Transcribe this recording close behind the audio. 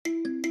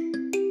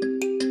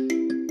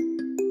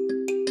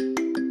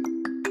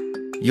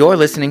You're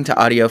listening to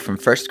audio from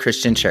First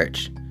Christian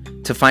Church.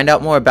 To find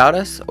out more about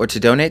us or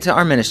to donate to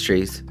our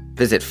ministries,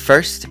 visit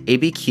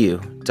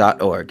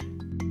firstabq.org.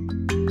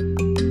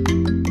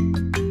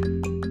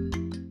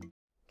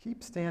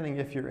 Keep standing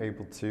if you're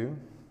able to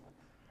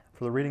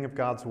for the reading of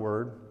God's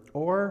Word,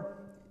 or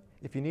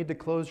if you need to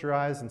close your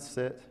eyes and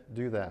sit,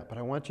 do that. But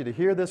I want you to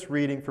hear this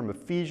reading from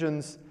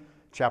Ephesians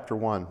chapter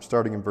 1,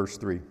 starting in verse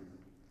 3.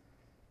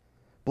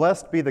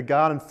 Blessed be the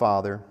God and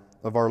Father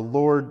of our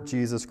Lord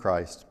Jesus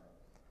Christ,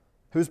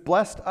 who's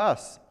blessed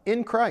us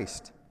in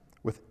Christ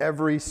with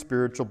every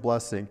spiritual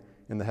blessing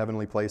in the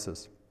heavenly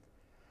places,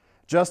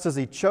 just as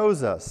He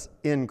chose us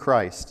in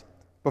Christ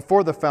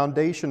before the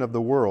foundation of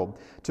the world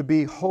to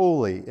be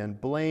holy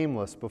and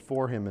blameless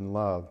before Him in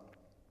love.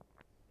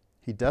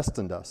 He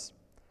destined us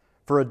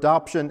for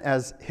adoption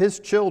as His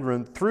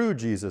children through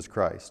Jesus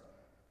Christ,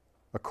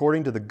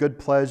 according to the good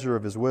pleasure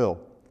of His will,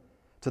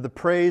 to the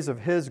praise of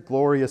His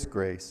glorious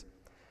grace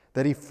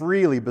that He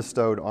freely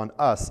bestowed on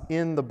us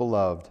in the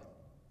Beloved.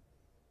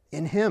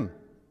 In Him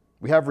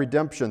we have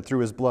redemption through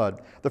His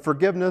blood, the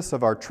forgiveness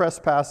of our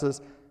trespasses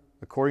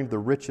according to the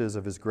riches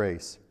of His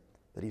grace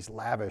that He's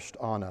lavished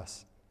on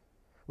us.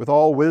 With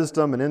all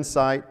wisdom and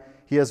insight,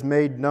 He has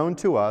made known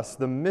to us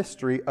the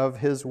mystery of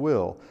His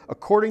will,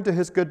 according to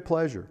His good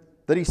pleasure,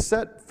 that He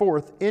set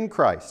forth in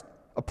Christ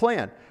a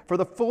plan for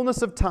the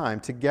fullness of time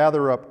to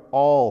gather up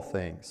all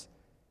things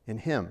in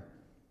Him,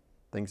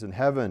 things in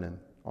heaven and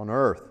on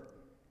earth.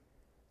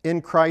 In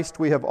Christ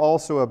we have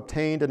also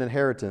obtained an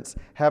inheritance,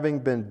 having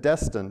been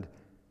destined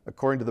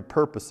according to the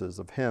purposes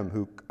of Him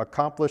who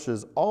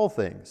accomplishes all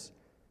things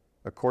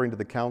according to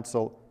the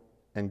counsel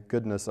and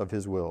goodness of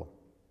His will,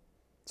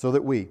 so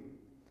that we,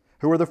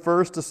 who were the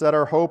first to set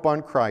our hope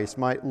on Christ,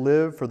 might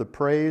live for the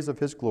praise of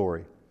His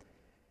glory.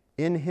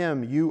 In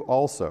Him you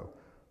also,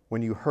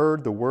 when you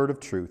heard the word of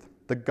truth,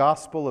 the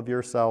gospel of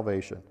your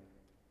salvation,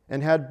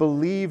 and had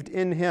believed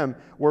in Him,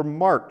 were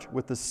marked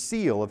with the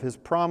seal of His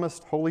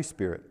promised Holy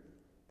Spirit.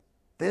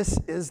 This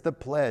is the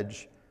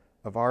pledge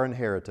of our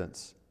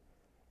inheritance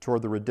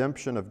toward the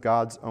redemption of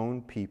God's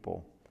own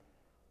people,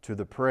 to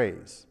the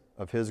praise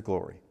of His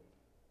glory.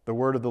 The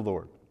word of the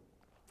Lord.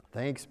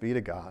 Thanks be to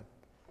God.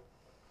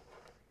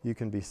 You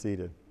can be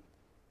seated.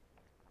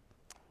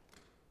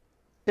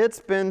 It's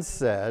been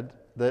said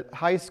that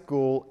high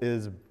school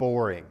is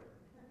boring.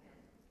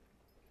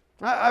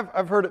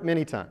 I've heard it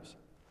many times.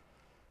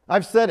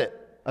 I've said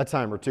it a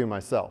time or two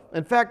myself.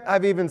 In fact,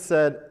 I've even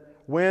said,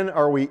 when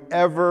are we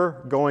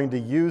ever going to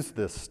use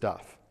this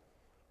stuff?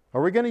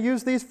 Are we going to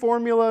use these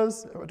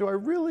formulas? Do I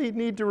really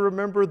need to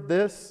remember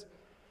this?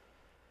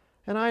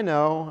 And I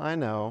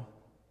know.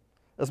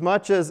 As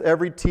much as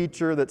every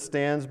teacher that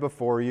stands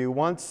before you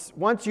wants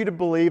you to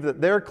believe that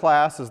their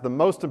class is the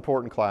most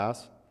important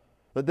class,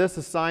 that this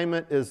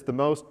assignment is the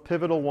most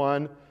pivotal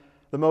one,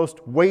 the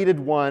most weighted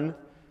one,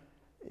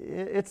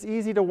 it's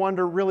easy to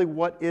wonder really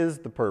what is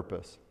the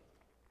purpose.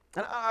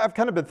 And I've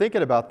kind of been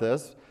thinking about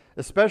this,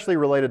 especially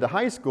related to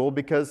high school,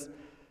 because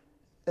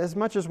as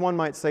much as one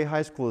might say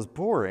high school is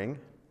boring,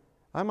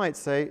 I might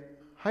say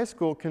high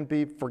school can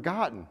be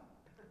forgotten.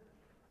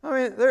 I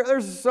mean,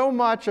 there's so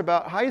much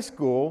about high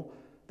school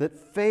that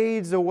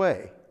fades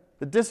away,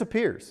 that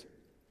disappears.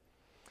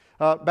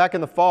 Back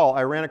in the fall,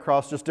 I ran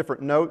across just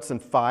different notes and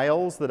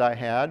files that I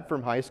had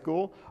from high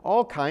school,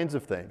 all kinds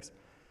of things.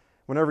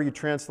 Whenever you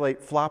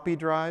translate floppy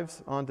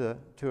drives onto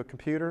a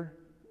computer,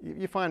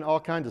 you find all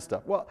kinds of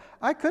stuff. Well,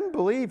 I couldn't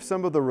believe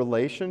some of the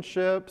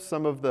relationships,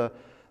 some of the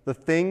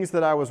things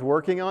that I was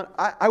working on.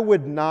 I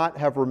would not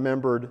have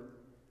remembered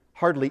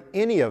hardly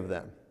any of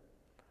them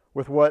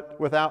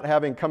without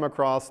having come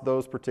across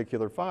those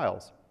particular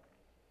files.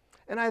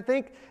 And I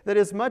think that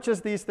as much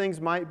as these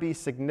things might be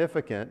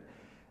significant,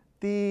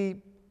 the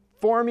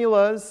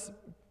formulas,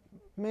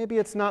 maybe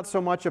it's not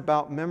so much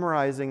about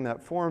memorizing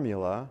that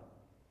formula,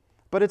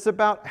 but it's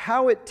about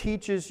how it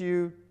teaches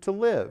you to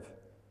live.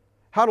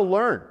 How to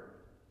learn,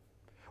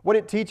 what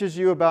it teaches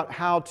you about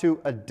how to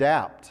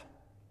adapt,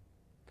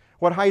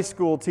 what high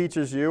school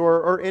teaches you,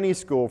 or any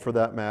school for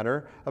that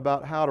matter,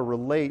 about how to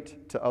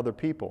relate to other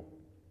people.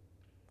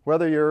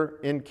 Whether you're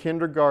in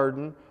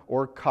kindergarten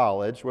or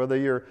college, whether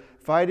you're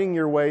fighting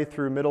your way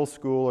through middle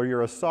school or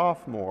you're a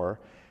sophomore,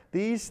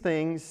 these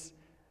things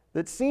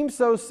that seem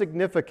so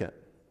significant,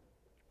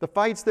 the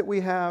fights that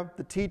we have,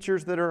 the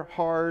teachers that are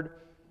hard,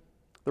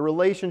 the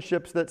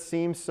relationships that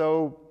seem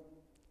so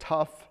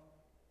tough,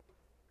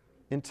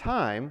 in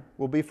time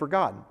will be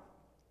forgotten.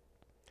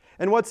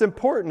 And what's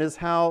important is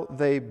how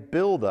they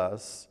build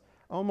us,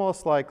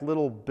 almost like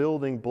little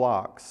building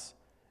blocks,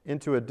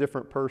 into a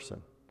different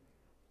person.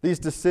 These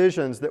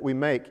decisions that we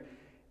make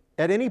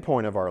at any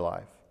point of our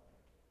life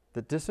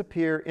that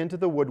disappear into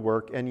the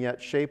woodwork and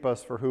yet shape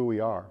us for who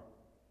we are.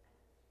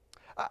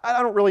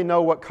 I don't really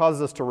know what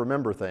causes us to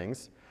remember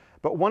things,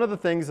 but one of the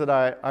things that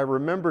I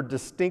remember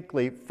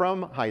distinctly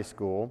from high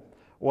school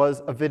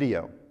was a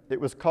video.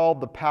 It was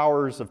called The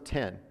Powers of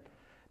 10.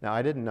 Now,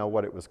 I didn't know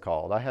what it was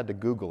called. I had to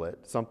Google it,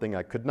 something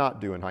I could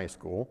not do in high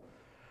school.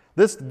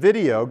 This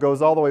video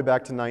goes all the way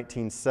back to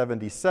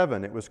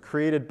 1977. It was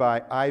created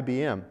by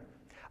IBM.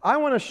 I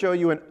want to show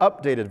you an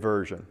updated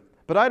version,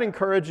 but I'd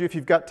encourage you, if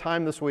you've got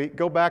time this week,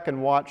 go back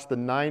and watch the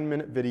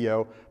 9-minute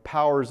video,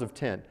 Powers of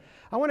 10.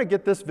 I want to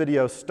get this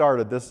video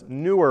started, this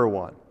newer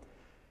one.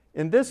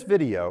 In this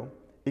video,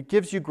 it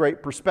gives you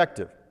great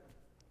perspective.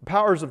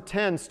 Powers of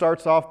 10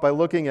 starts off by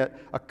looking at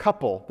a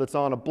couple that's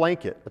on a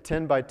blanket, a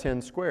 10 by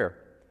 10 square.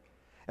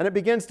 And it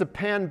begins to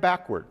pan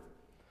backward.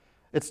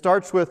 It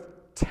starts with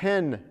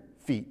 10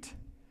 feet,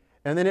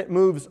 and then it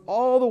moves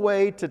all the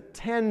way to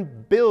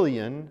 10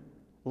 billion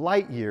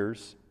light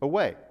years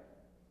away.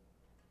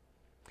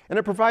 And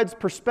it provides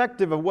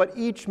perspective of what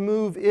each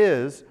move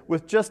is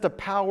with just a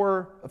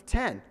power of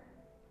 10.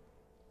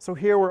 So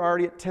here we're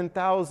already at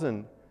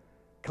 10,000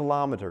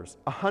 kilometers,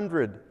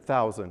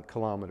 100,000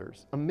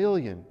 kilometers,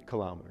 1,000,000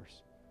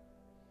 kilometers.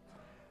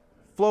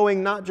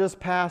 Flowing not just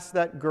past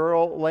that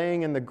girl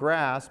laying in the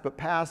grass, but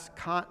past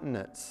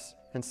continents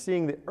and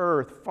seeing the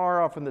earth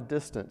far off in the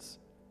distance.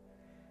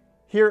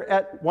 Here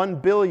at 1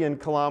 billion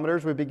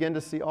kilometers, we begin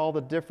to see all the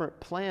different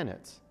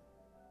planets.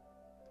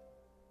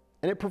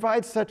 And it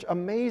provides such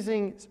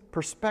amazing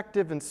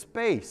perspective in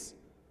space.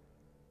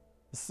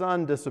 The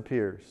sun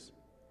disappears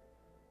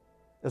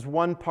as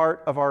one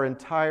part of our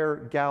entire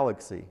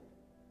galaxy,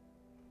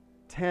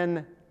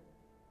 10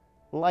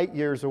 light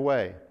years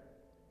away.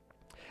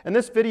 And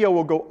this video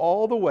will go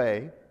all the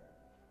way,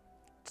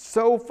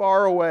 so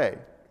far away,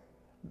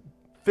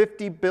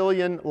 50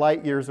 billion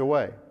light years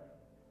away.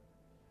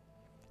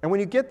 And when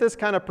you get this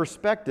kind of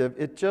perspective,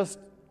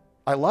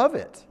 I love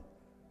it.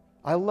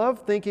 I love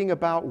thinking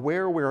about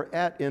where we're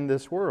at in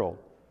this world.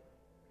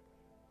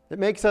 It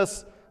makes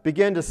us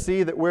begin to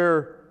see that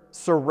we're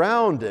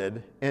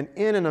surrounded and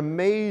in an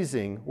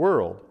amazing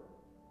world.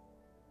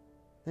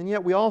 And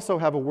yet we also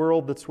have a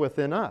world that's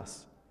within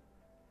us.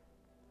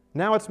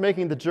 Now it's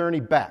making the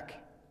journey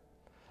back.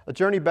 A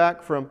journey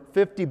back from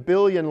 50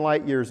 billion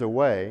light years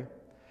away,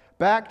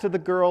 back to the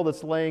girl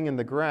that's laying in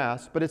the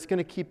grass, but it's going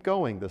to keep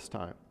going this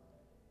time.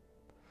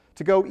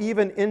 To go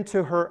even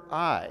into her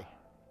eye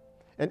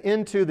and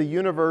into the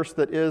universe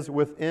that is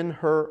within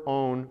her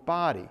own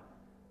body.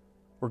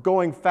 We're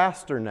going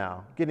faster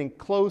now, getting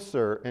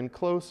closer and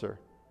closer.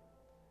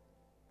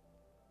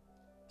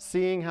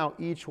 Seeing how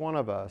each one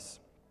of us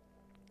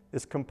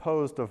is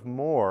composed of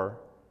more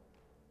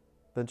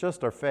than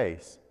just our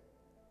face.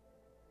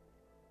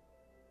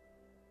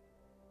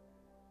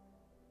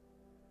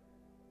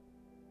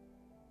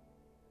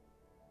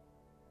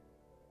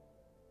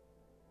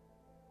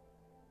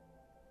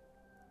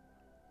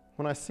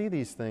 When I see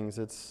these things,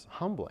 it's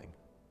humbling.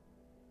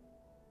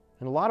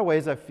 In a lot of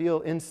ways, I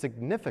feel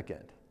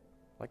insignificant.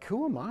 Like,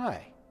 who am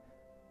I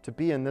to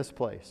be in this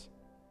place?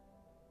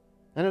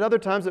 And at other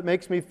times, it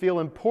makes me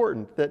feel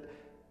important that,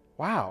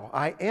 wow,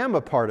 I am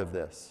a part of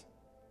this.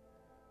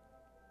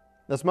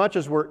 As much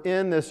as we're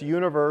in this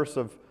universe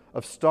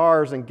of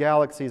stars and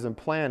galaxies and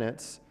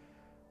planets,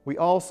 we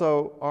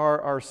also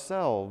are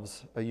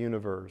ourselves a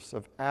universe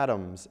of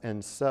atoms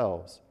and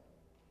cells.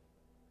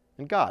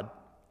 And God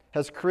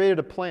has created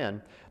a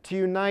plan to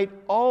unite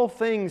all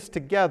things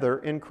together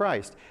in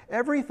Christ.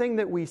 Everything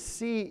that we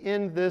see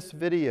in this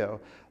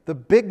video, the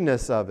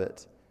bigness of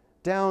it,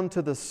 down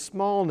to the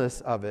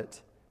smallness of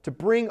it, to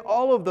bring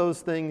all of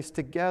those things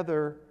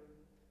together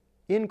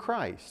in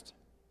Christ.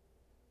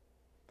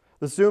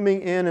 The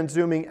zooming in and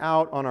zooming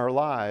out on our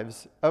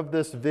lives of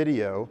this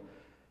video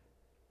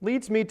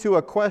leads me to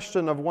a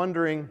question of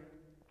wondering,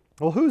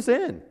 well, who's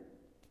in?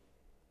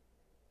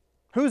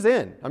 Who's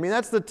in? I mean,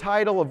 that's the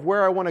title of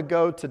where I want to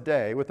go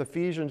today with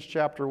Ephesians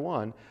chapter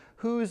 1.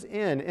 Who's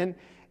in?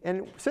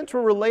 And since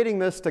we're relating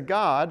this to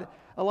God,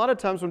 a lot of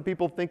times when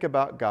people think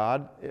about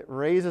God, it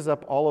raises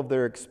up all of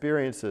their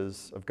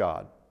experiences of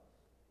God.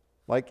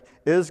 Like,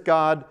 is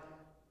God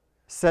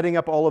setting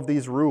up all of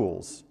these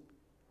rules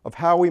of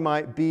how we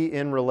might be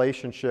in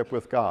relationship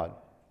with God?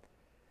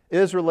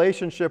 Is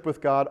relationship with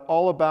God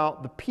all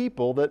about the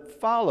people that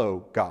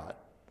follow God?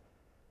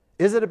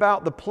 Is it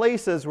about the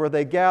places where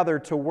they gather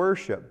to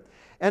worship?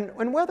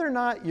 And whether or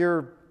not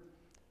you're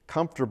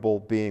comfortable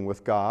being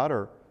with God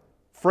or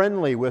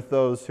friendly with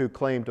those who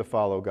claim to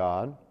follow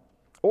God,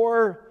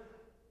 or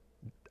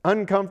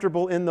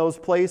uncomfortable in those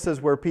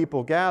places where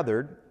people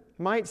gathered,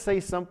 might say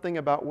something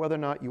about whether or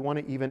not you want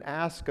to even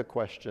ask a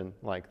question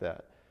like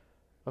that,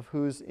 of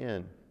who's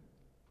in.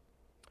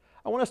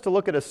 I want us to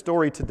look at a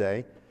story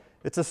today.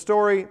 It's a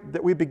story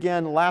that we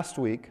began last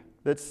week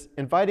that's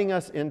inviting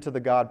us into the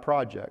God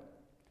Project.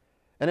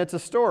 And it's a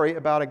story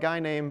about a guy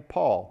named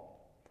Paul.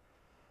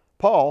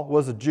 Paul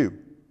was a Jew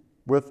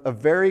with a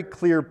very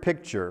clear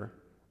picture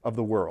of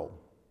the world.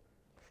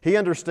 He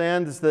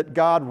understands that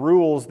God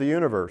rules the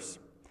universe.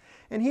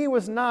 And he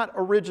was not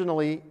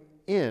originally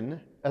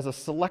in as a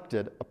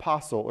selected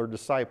apostle or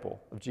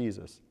disciple of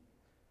Jesus.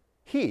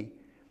 He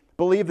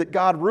believed that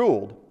God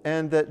ruled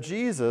and that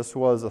Jesus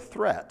was a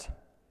threat.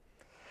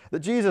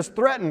 That Jesus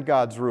threatened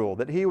God's rule,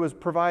 that he was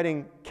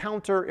providing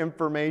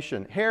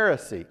counter-information,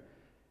 heresy,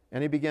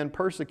 and he began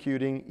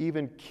persecuting,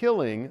 even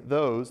killing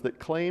those that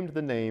claimed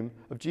the name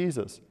of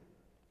Jesus.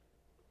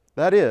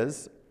 That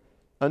is,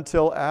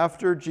 until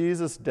after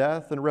Jesus'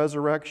 death and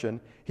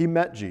resurrection, he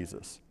met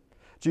Jesus.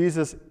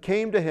 Jesus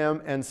came to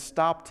him and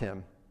stopped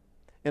him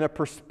in a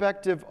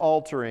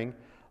perspective-altering,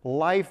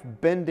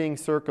 life-bending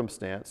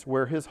circumstance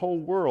where his whole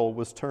world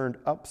was turned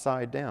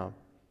upside down.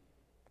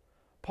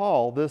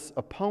 Paul, this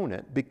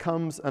opponent,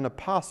 becomes an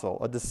apostle,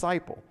 a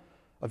disciple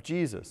of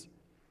Jesus,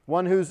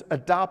 one who's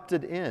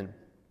adopted in.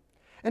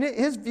 And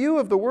his view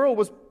of the world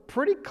was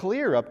pretty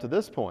clear up to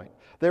this point.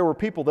 There were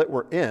people that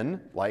were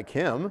in, like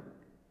him,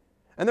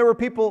 and there were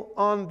people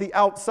on the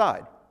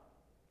outside.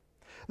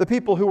 The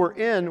people who were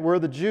in were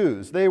the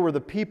Jews. They were the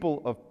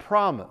people of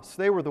promise.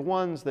 They were the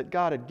ones that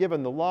God had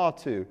given the law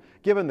to,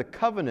 given the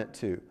covenant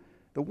to,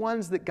 the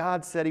ones that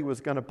God said he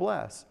was going to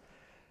bless.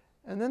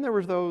 And then there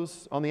were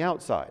those on the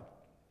outside,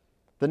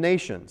 the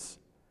nations,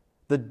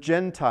 the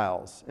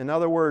Gentiles. In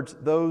other words,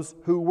 those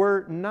who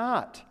were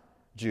not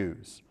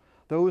Jews,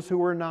 those who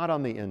were not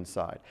on the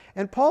inside.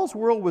 And Paul's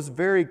world was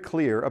very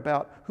clear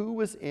about who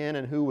was in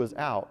and who was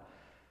out.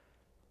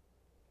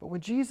 But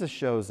when Jesus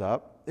shows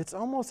up, it's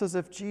almost as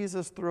if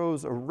Jesus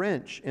throws a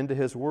wrench into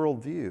his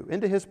worldview,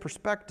 into his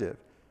perspective.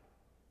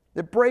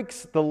 It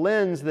breaks the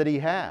lens that he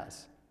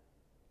has,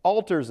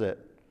 alters it,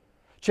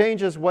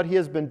 changes what he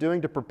has been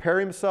doing to prepare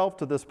himself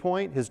to this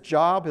point, his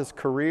job, his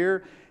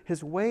career.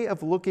 His way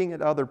of looking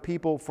at other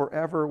people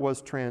forever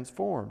was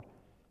transformed.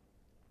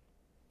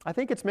 I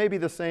think it's maybe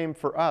the same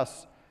for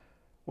us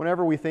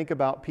whenever we think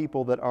about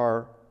people that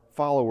are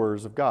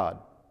followers of God.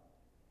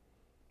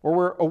 Or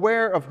we're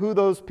aware of who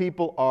those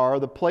people are,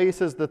 the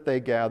places that they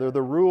gather,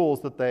 the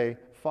rules that they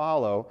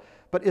follow.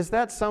 But is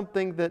that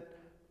something that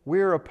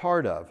we're a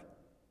part of?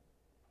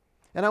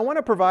 And I want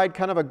to provide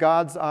kind of a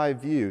God's eye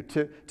view,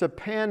 to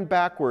pan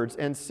backwards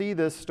and see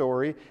this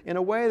story in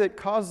a way that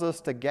causes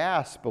us to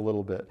gasp a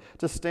little bit,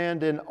 to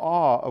stand in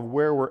awe of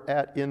where we're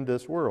at in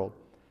this world.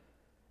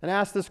 And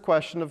ask this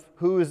question of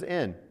who is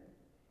in.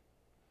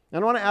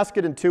 And I want to ask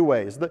it in two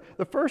ways.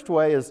 The first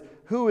way is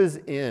who is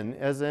in,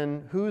 as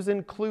in who's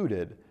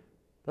included.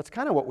 That's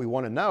kind of what we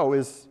want to know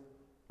is,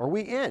 are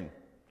we in?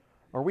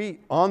 Are we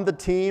on the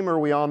team or are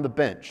we on the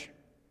bench?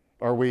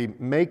 Are we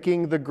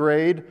making the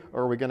grade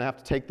or are we going to have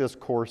to take this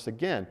course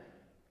again?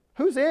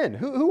 Who's in?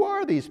 Who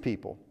are these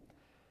people?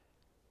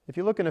 If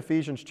you look in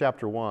Ephesians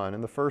chapter 1,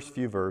 in the first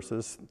few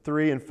verses,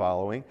 3 and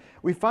following,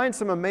 we find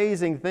some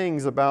amazing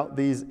things about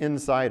these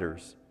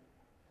insiders.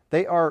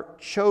 They are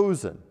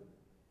chosen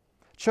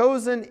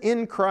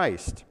in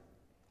Christ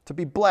to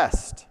be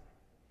blessed.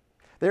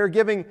 They are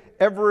giving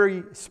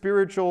every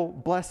spiritual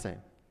blessing.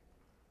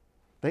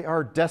 They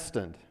are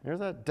destined. There's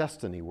that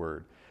destiny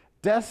word.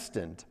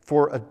 Destined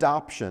for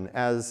adoption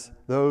as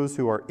those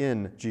who are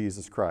in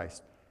Jesus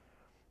Christ.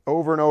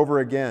 Over and over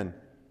again,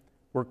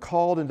 we're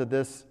called into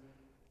this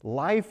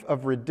life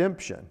of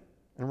redemption.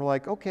 And we're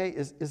like, okay,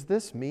 is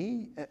this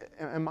me?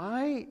 Am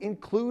I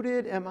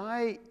included? Am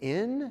I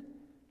in?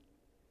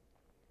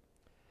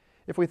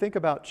 If we think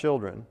about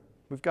children,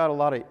 we've got a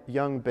lot of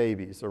young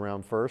babies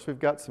around First. We've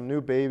got some new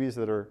babies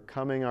that are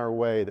coming our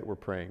way that we're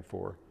praying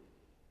for.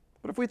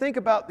 But if we think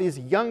about these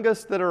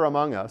youngest that are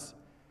among us,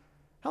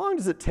 how long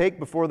does it take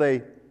before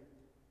they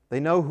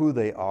know who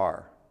they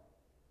are?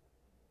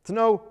 To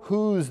know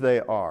whose they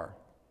are?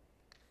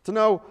 To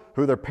know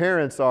who their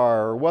parents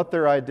are or what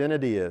their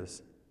identity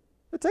is?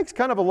 It takes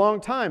kind of a long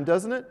time,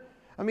 doesn't it?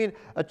 I mean,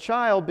 a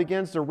child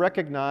begins to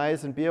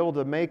recognize and be able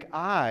to make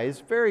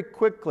eyes very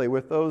quickly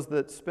with those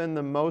that spend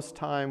the most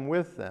time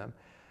with them.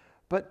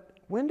 But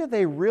when do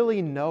they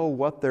really know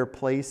what their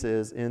place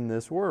is in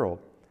this world?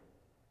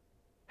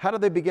 How do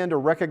they begin to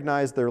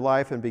recognize their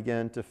life and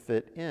begin to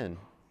fit in?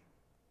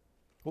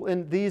 Well,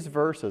 in these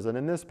verses and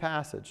in this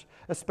passage,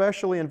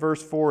 especially in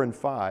verse 4 and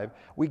 5,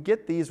 we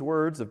get these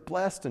words of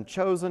blessed and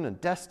chosen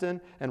and destined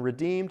and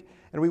redeemed,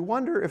 and we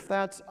wonder if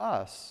that's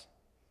us.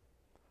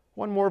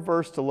 One more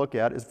verse to look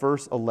at is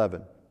verse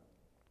 11.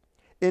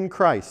 In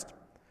Christ,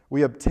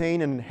 we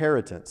obtain an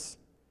inheritance.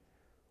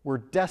 We're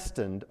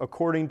destined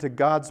according to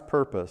God's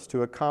purpose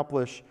to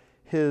accomplish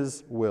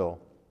His will.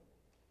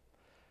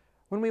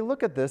 When we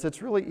look at this,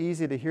 it's really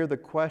easy to hear the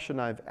question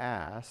I've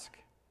asked,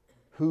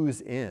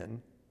 who's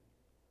in,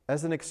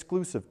 as an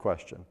exclusive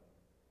question.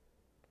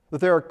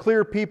 That there are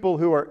clear people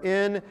who are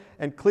in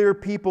and clear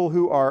people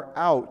who are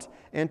out,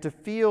 and to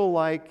feel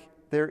like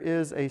there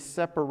is a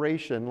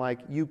separation, like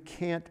you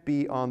can't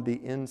be on the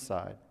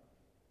inside.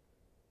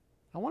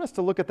 I want us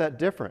to look at that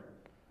different.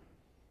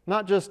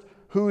 Not just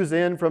who's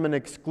in from an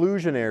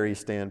exclusionary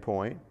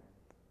standpoint,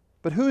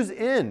 but who's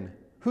in,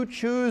 who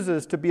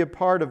chooses to be a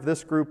part of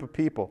this group of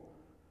people,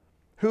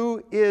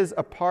 who is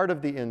a part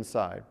of the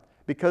inside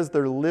because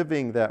they're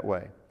living that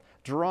way,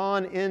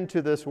 drawn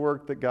into this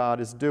work that God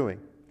is doing.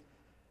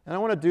 And I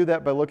want to do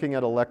that by looking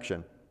at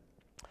election.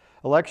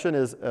 Election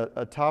is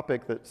a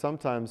topic that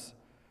sometimes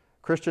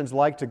Christians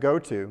like to go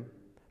to,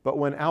 but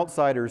when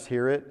outsiders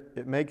hear it,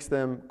 it makes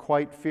them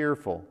quite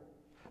fearful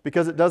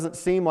because it doesn't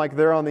seem like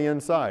they're on the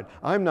inside.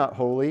 I'm not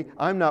holy.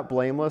 I'm not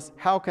blameless.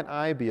 How can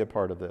I be a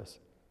part of this?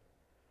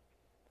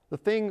 The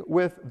thing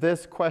with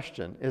this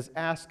question is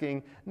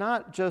asking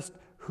not just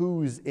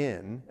who's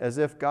in, as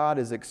if God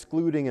is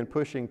excluding and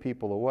pushing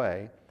people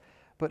away,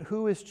 but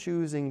who is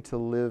choosing to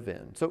live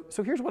in. So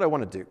here's what I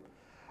want to do.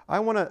 I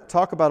want to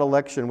talk about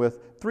election with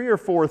 3 or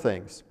 4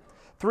 things.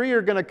 3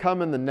 are going to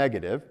come in the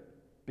negative,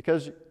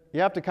 because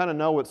you have to kind of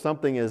know what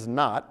something is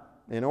not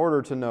in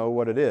order to know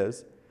what it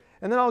is.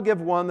 And then I'll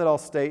give one that I'll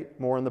state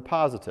more in the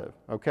positive,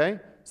 okay?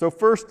 So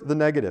first, the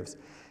negatives.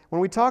 When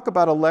we talk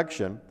about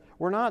election,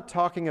 we're not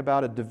talking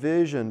about a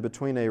division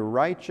between a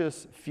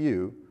righteous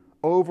few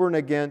over and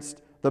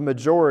against the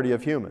majority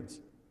of humans.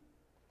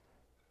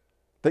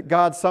 That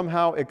God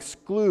somehow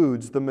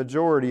excludes the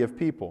majority of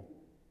people.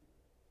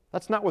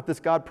 That's not what this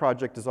God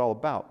project is all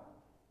about.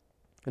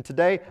 And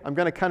today, I'm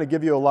going to kind of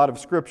give you a lot of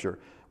scripture.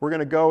 We're going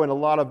to go in a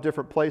lot of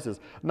different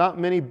places. Not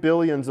many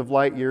billions of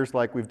light years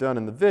like we've done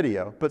in the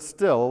video, but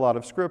still a lot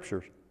of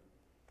scriptures.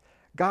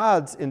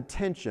 God's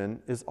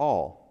intention is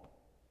all.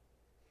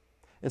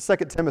 In 2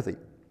 Timothy,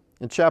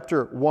 in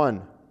chapter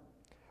 1,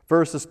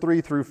 verses 3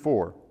 through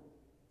 4.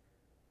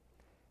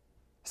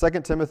 1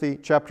 Timothy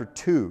chapter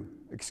 2,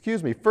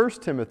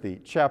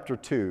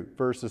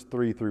 verses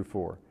 3 through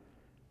 4.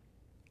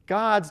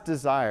 God's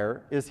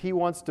desire is He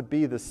wants to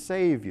be the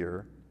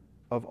Savior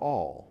of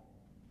all.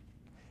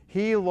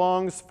 He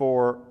longs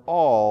for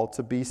all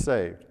to be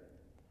saved,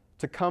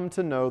 to come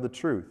to know the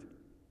truth.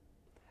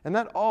 And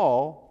that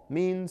all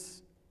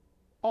means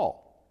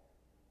all.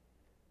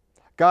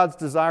 God's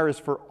desire is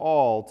for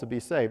all to be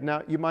saved.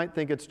 Now, you might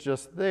think it's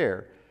just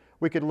there.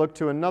 We could look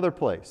to another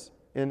place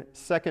in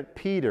 2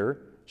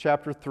 Peter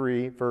chapter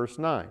 3, verse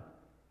 9.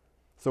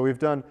 So we've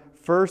done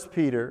 1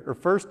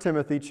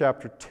 Timothy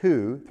chapter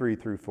 2, 3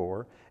 through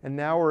 4, and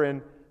now we're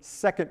in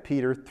 2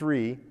 Peter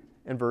 3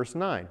 and verse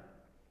 9.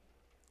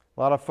 A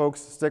lot of folks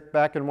stick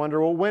back and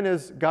wonder, well, when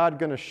is God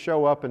going to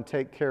show up and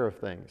take care of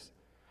things?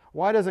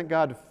 Why doesn't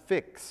God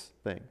fix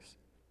things?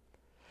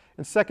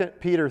 In 2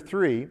 Peter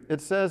 3,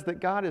 it says that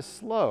God is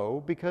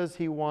slow because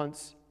He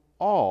wants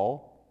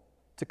all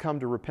to come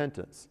to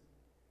repentance.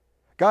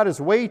 God is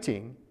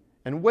waiting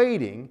and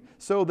waiting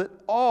so that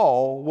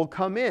all will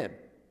come in.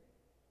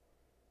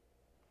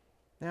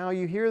 Now,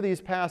 you hear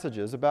these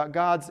passages about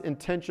God's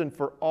intention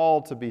for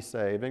all to be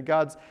saved and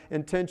God's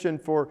intention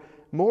for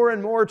more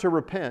and more to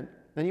repent,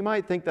 and you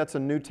might think that's a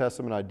New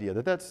Testament idea,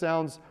 that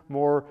sounds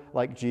more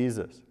like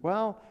Jesus.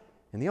 Well,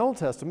 in the Old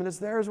Testament, it's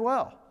there as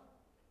well.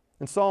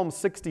 In Psalm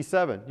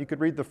 67, you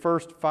could read the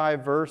first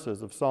 5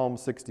 verses of Psalm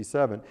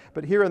 67,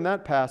 but here in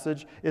that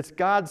passage, it's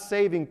God's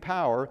saving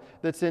power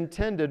that's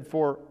intended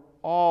for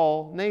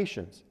all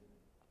nations.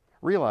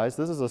 Realize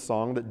this is a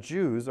song that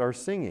Jews are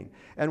singing,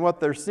 and what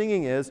they're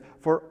singing is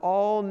for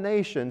all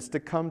nations to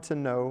come to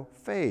know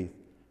faith.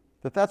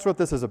 That's what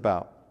this is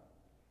about.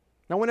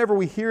 Now, whenever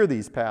we hear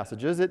these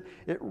passages, it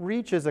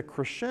reaches a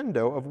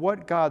crescendo of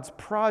what God's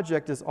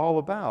project is all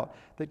about,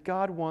 that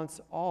God wants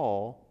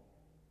all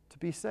to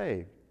be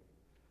saved.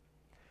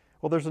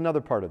 Well, there's another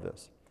part of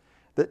this,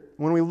 that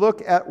when we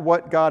look at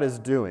what God is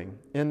doing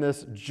in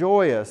this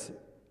joyous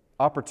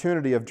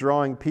opportunity of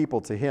drawing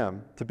people to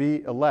Him, to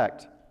be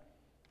elect,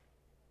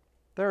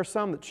 there are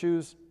some that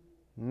choose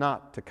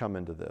not to come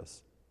into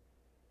this.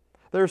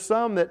 There are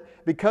some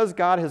that, because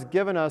God has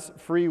given us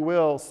free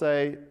will,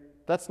 say,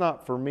 that's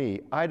not for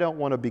me. I don't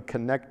want to be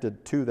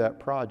connected to that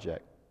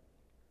project.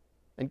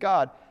 And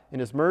God, in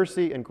His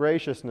mercy and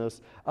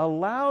graciousness,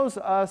 allows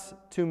us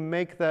to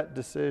make that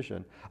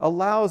decision,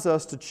 allows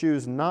us to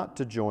choose not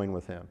to join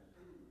with Him.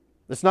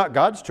 It's not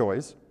God's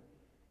choice.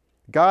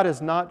 God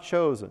has not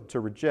chosen to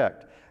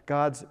reject.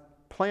 God's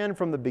plan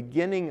from the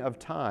beginning of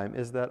time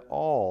is that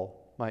all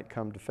might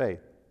come to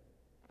faith.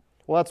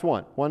 Well, that's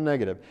one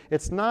negative.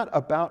 It's not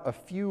about a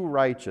few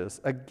righteous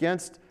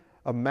against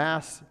a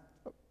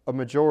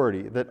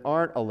majority that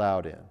aren't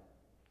allowed in.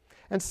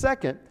 And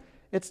second,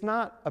 it's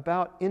not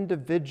about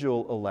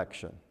individual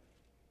election.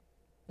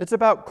 It's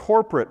about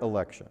corporate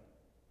election.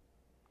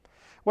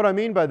 What I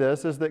mean by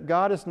this is that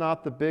God is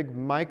not the big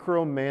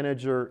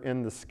micromanager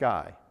in the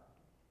sky,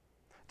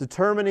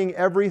 determining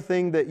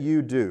everything that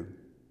you do,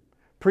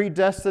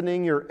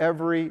 predestining your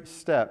every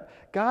step.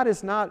 God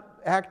is not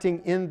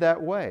acting in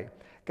that way.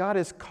 God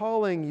is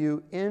calling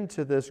you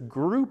into this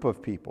group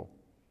of people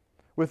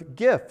with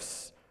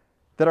gifts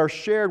that are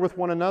shared with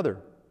one another.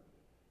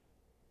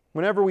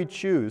 Whenever we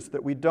choose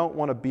that we don't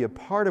want to be a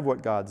part of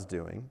what God's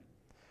doing,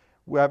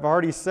 I've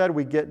already said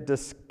we get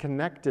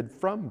disconnected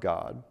from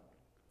God.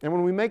 And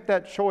when we make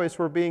that choice,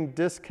 we're being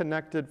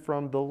disconnected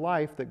from the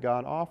life that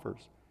God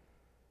offers.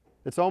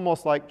 It's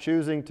almost like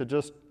choosing to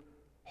just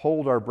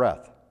hold our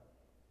breath.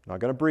 Not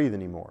going to breathe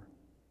anymore.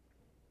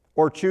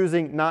 Or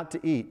choosing not to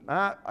eat.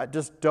 I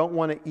just don't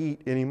want to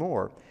eat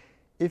anymore.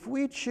 If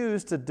we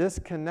choose to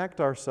disconnect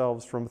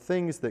ourselves from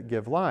things that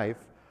give life,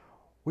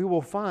 we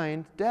will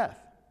find death.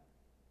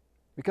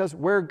 Because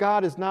where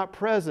God is not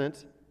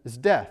present is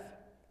death.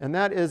 And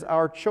that is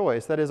our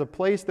choice. That is a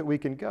place that we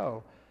can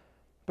go.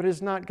 But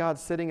it's not God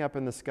sitting up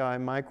in the sky,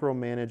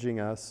 micromanaging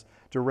us,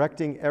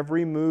 directing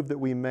every move that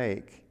we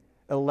make,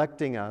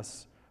 electing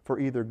us for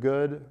either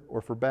good or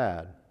for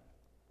bad.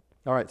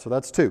 All right, so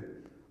that's 2.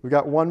 We've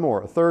got one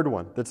more, a third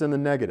one that's in the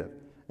negative.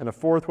 and a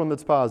fourth one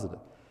that's positive.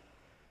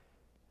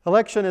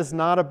 Election is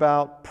not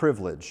about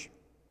privilege.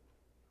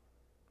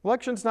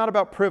 Election's not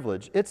about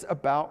privilege. It's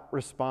about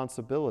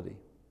responsibility.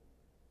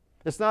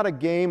 It's not a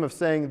game of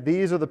saying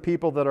these are the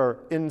people that are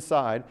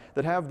inside,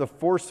 that have the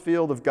force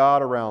field of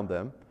God around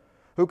them,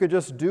 who can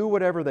just do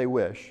whatever they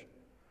wish,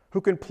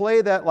 who can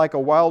play that like a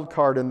wild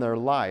card in their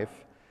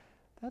life.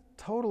 That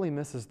totally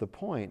misses the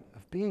point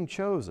of being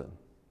chosen,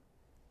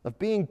 of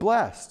being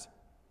blessed.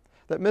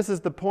 That misses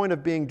the point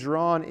of being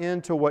drawn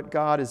into what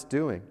God is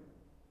doing.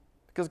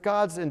 Because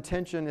God's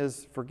intention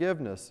is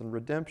forgiveness and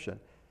redemption.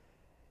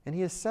 And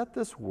He has set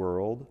this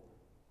world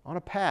on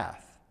a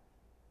path,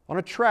 on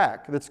a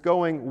track that's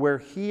going where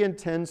He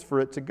intends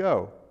for it to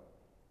go.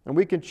 And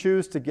we can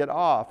choose to get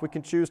off. We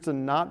can choose to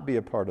not be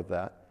a part of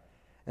that.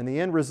 And the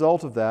end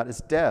result of that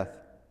is death.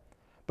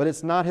 But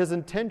it's not His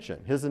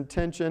intention. His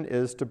intention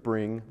is to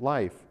bring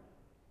life,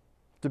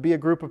 to be a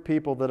group of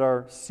people that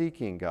are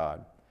seeking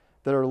God,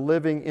 that are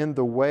living in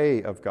the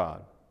way of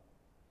God,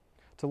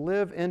 to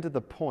live into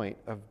the point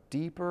of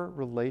deeper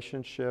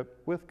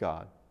relationship with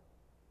God.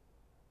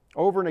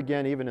 Over and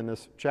again, even in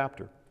this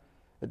chapter,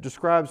 it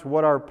describes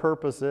what our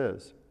purpose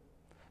is,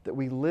 that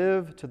we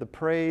live to the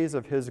praise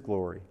of His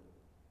glory.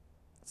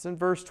 It's in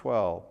verse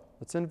 12.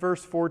 It's in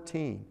verse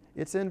 14.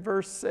 It's in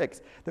verse 6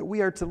 that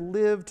we are to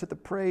live to the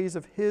praise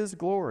of His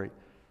glory,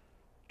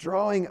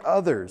 drawing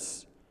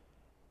others,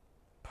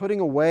 putting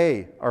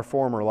away our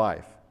former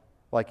life,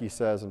 like He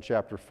says in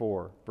chapter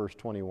 4, verse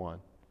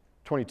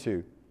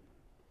 22.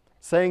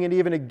 Saying it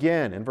even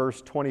again in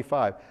verse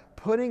 25,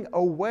 putting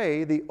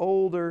away the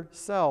older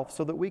self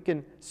so that we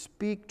can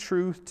speak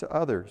truth to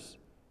others.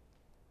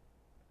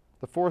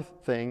 The fourth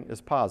thing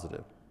is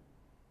positive.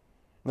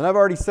 And I've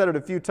already said it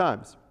a few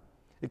times.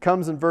 It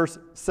comes in verse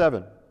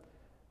 7,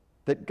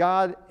 that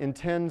God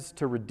intends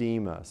to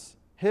redeem us.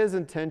 His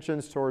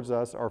intentions towards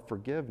us are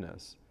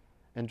forgiveness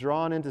and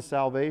drawn into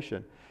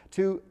salvation,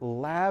 to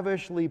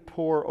lavishly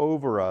pour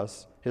over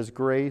us His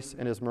grace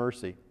and His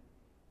mercy.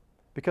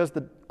 Because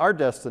our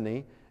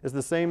destiny is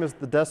the same as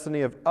the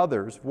destiny of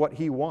others, what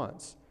He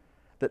wants,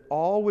 that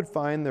all would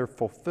find their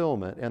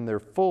fulfillment and their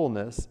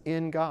fullness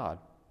in God.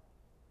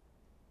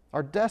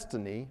 Our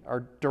destiny,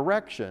 our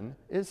direction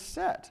is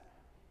set.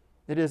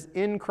 It is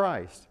in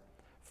Christ,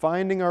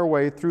 finding our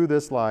way through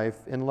this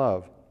life in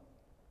love.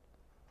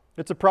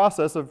 It's a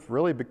process of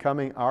really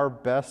becoming our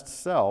best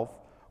self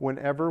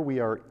whenever we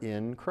are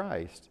in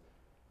Christ,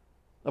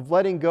 of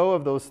letting go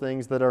of those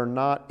things that are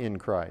not in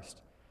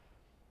Christ.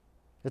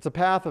 It's a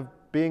path of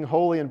being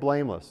holy and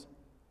blameless.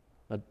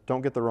 Now,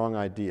 don't get the wrong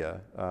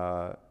idea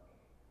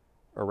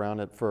around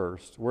it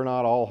first. We're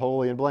not all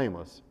holy and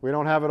blameless. We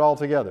don't have it all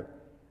together.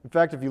 In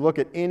fact, if you look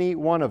at any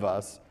one of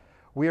us,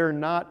 we have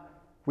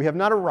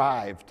not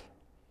arrived.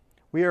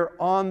 We are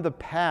on the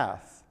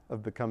path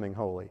of becoming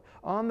holy,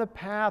 on the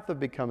path of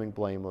becoming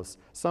blameless,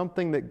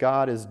 something that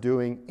God is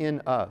doing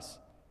in us.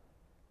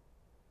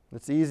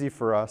 It's easy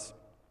for us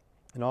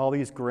in all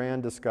these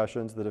grand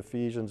discussions that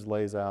Ephesians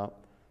lays out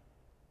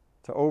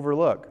to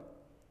overlook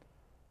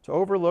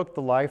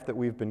the life that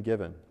we've been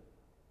given,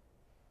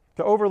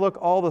 to overlook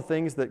all the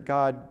things that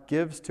God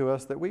gives to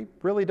us that we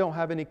really don't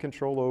have any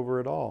control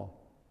over at all.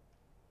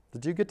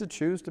 Did you get to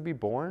choose to be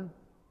born?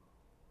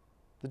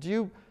 Did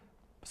you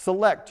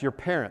select your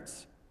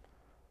parents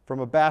from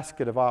a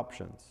basket of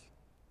options?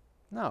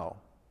 No.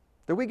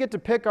 Did we get to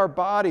pick our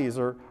bodies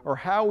or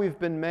how we've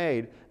been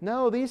made?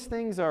 No, these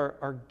things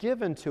are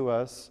given to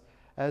us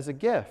as a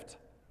gift.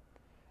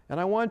 And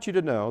I want you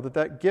to know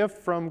that gift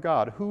from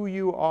God, who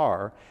you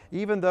are,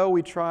 even though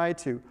we try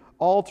to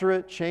alter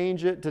it,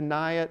 change it,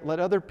 deny it,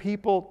 let other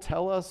people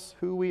tell us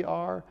who we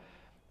are,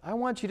 I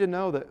want you to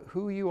know that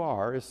who you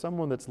are is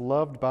someone that's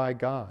loved by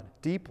God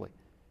deeply,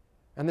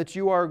 and that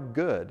you are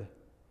good,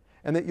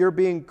 and that you're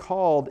being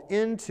called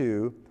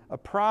into a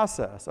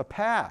process, a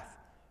path,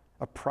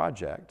 a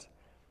project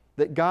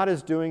that God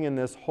is doing in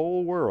this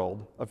whole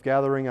world of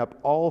gathering up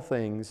all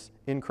things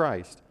in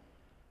Christ.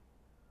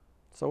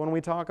 So when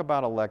we talk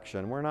about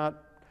election, we're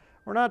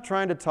not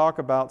trying to talk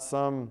about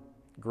some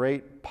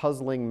great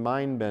puzzling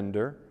mind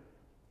bender.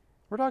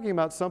 We're talking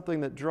about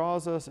something that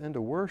draws us into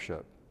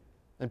worship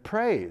and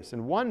praise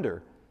and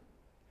wonder,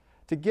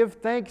 to give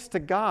thanks to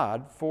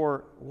God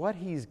for what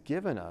He's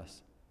given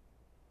us.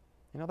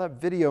 You know,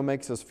 that video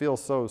makes us feel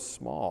so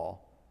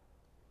small,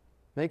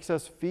 makes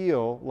us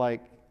feel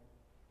like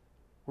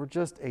we're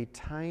just a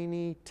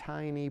tiny,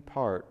 tiny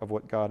part of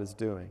what God is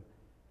doing.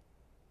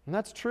 And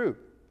that's true.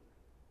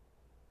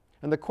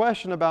 And the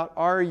question about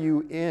are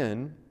you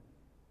in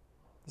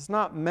is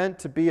not meant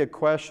to be a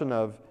question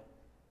of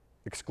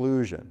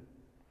exclusion,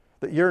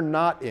 that you're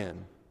not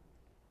in.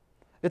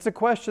 It's a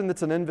question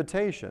that's an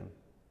invitation,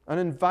 an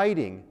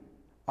inviting.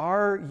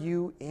 Are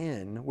you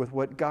in with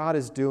what God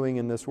is doing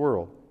in this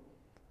world?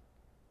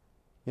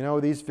 You know,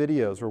 these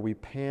videos where we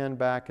pan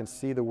back and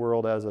see the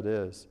world as it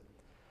is,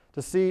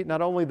 to see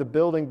not only the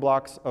building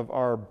blocks of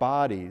our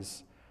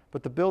bodies,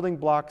 but the building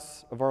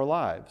blocks of our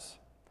lives,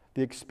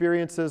 the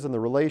experiences and the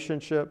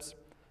relationships,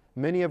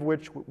 many of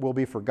which will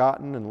be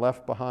forgotten and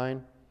left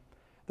behind,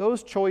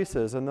 those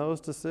choices and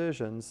those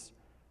decisions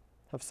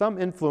have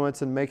some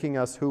influence in making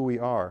us who we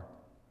are.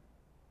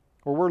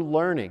 Or we're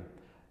learning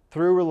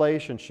through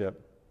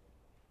relationship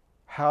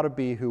how to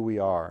be who we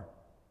are.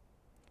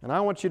 And I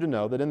want you to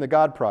know that in the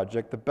God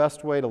Project, the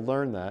best way to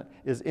learn that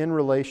is in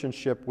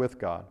relationship with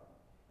God.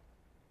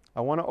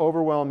 I want to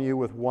overwhelm you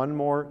with one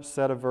more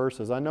set of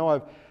verses. I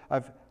know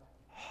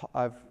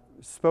I've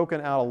spoken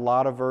out a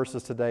lot of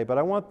verses today, but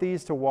I want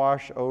these to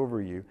wash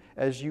over you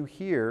as you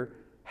hear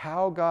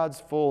how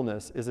God's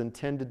fullness is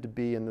intended to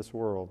be in this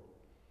world.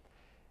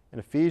 In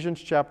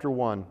Ephesians chapter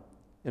 1,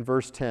 in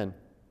verse 10,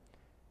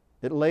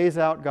 it lays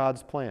out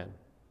God's plan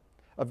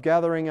of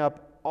gathering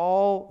up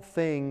all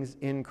things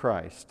in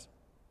Christ,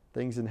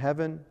 things in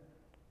heaven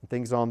and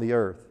things on the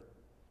earth.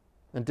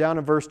 And down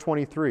in verse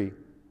 23,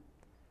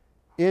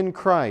 in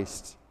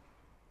Christ,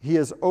 He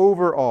is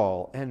over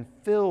all and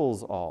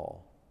fills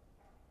all.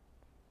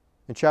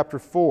 In chapter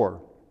 4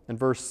 and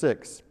verse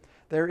 6,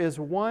 there is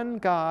one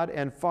God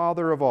and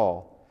Father of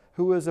all,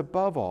 who is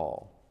above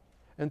all,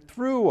 and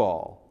through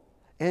all,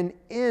 and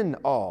in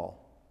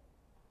all.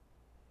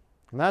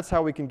 And that's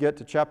how we can get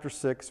to chapter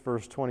 6,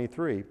 verse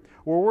 23,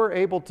 where we're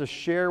able to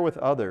share with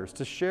others,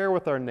 to share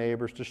with our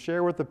neighbors, to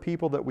share with the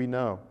people that we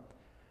know,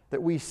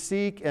 that we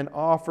seek and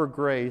offer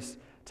grace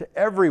to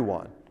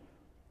everyone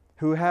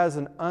who has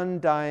an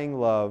undying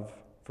love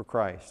for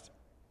Christ.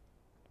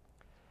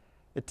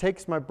 It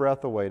takes my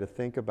breath away to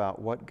think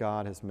about what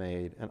God has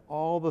made and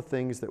all the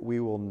things that we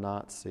will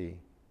not see.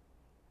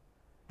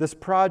 This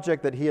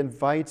project that He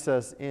invites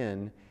us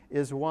in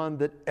is one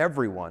that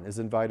everyone is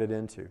invited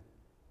into.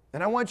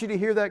 And I want you to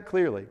hear that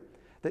clearly,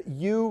 that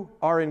you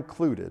are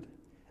included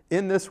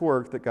in this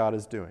work that God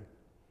is doing.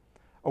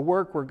 A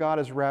work where God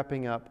is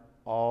wrapping up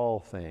all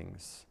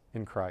things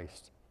in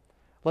Christ.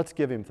 Let's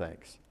give Him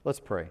thanks. Let's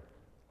pray.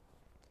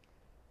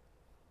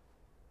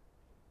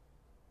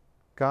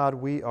 God,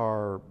 we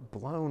are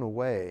blown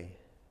away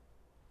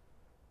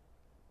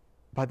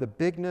by the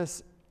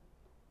bigness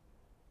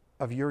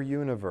of Your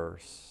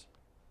universe,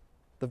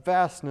 the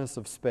vastness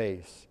of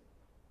space.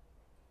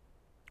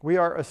 We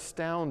are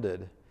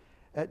astounded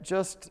at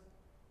just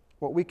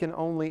what we can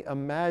only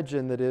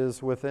imagine that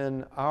is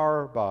within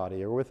our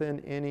body or within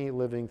any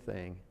living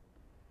thing.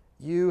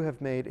 You have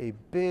made a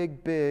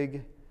big,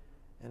 big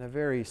and a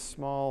very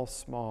small,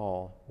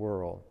 small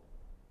world.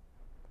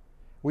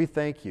 We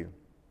thank You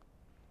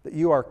that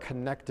You are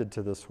connected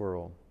to this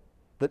world,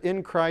 that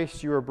in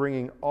Christ You are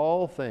bringing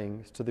all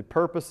things to the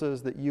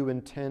purposes that You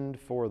intend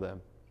for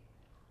them.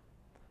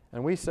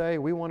 And we say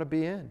we want to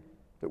be in,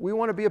 that we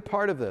want to be a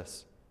part of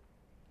this.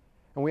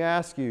 And we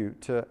ask You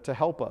to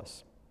help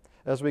us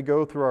as we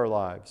go through our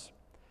lives,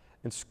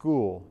 in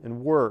school,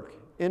 in work,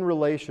 in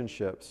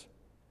relationships,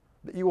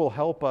 that You will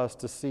help us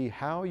to see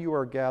how You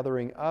are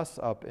gathering us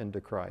up into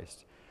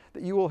Christ,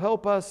 that You will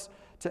help us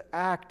to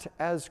act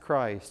as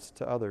Christ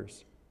to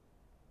others,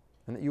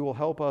 and that You will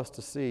help us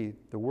to see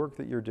the work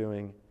that You're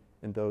doing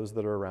in those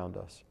that are around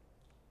us.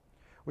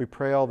 We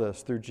pray all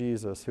this through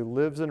Jesus, who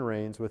lives and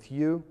reigns with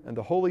You and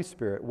the Holy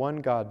Spirit,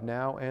 one God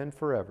now and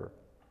forever.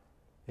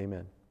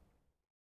 Amen.